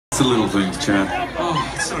the little things, Chad.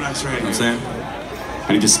 Oh, it's so nice right here. You know what I'm saying?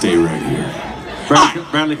 I need to stay right here.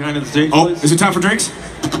 Bradley, can I get the stage, Oh, please? is it time for drinks?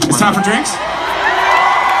 It's time for drinks? Oh,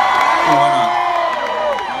 why not?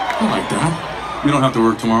 I like that. We don't have to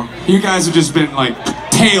work tomorrow. You guys have just been, like,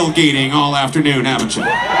 tailgating all afternoon, haven't you?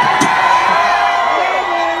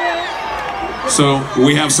 So,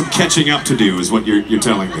 we have some catching up to do, is what you're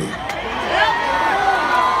telling me.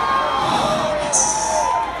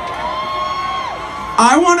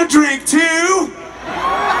 I want a drink, too!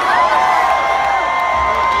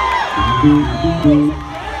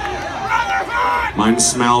 Mine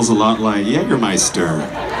smells a lot like Jägermeister.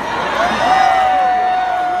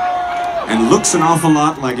 And looks an awful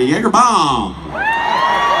lot like a Jäger bomb.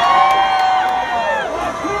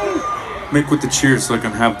 Make with the cheers so I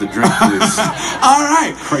can have the drink, please. All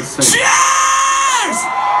right. Christ's sake. Cheers!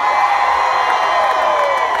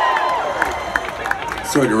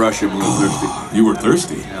 Sorry to rush you, I'm a little thirsty. You were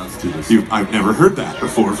thirsty? Yeah, let's do this. I've never heard that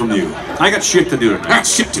before from you. I got shit to do tonight.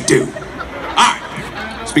 That's shit to do. All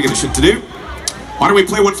right. Speaking of shit to do, why don't we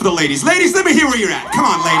play one for the ladies? Ladies, let me hear where you're at. Come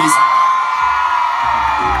on, ladies.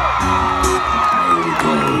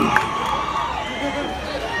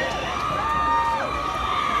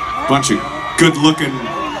 Bunch of good-looking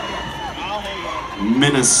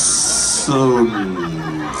Minnesotans.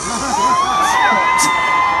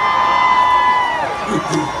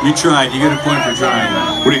 You tried. You get a point for trying.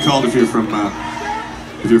 What are you called if you're from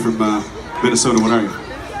Minnesota? What are you?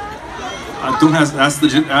 Don't ask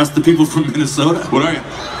the people from Minnesota. What are you?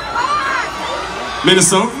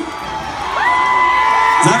 Minnesota?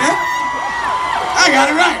 Is that it? I got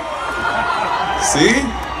it right. See?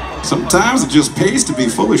 Sometimes it just pays to be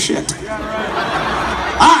full of shit.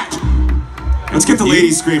 Alright! Let's get the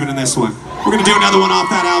ladies screaming in this one. We're gonna do another one off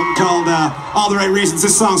that album called All the Right Reasons.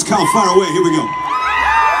 This song's called Far Away. Here we go.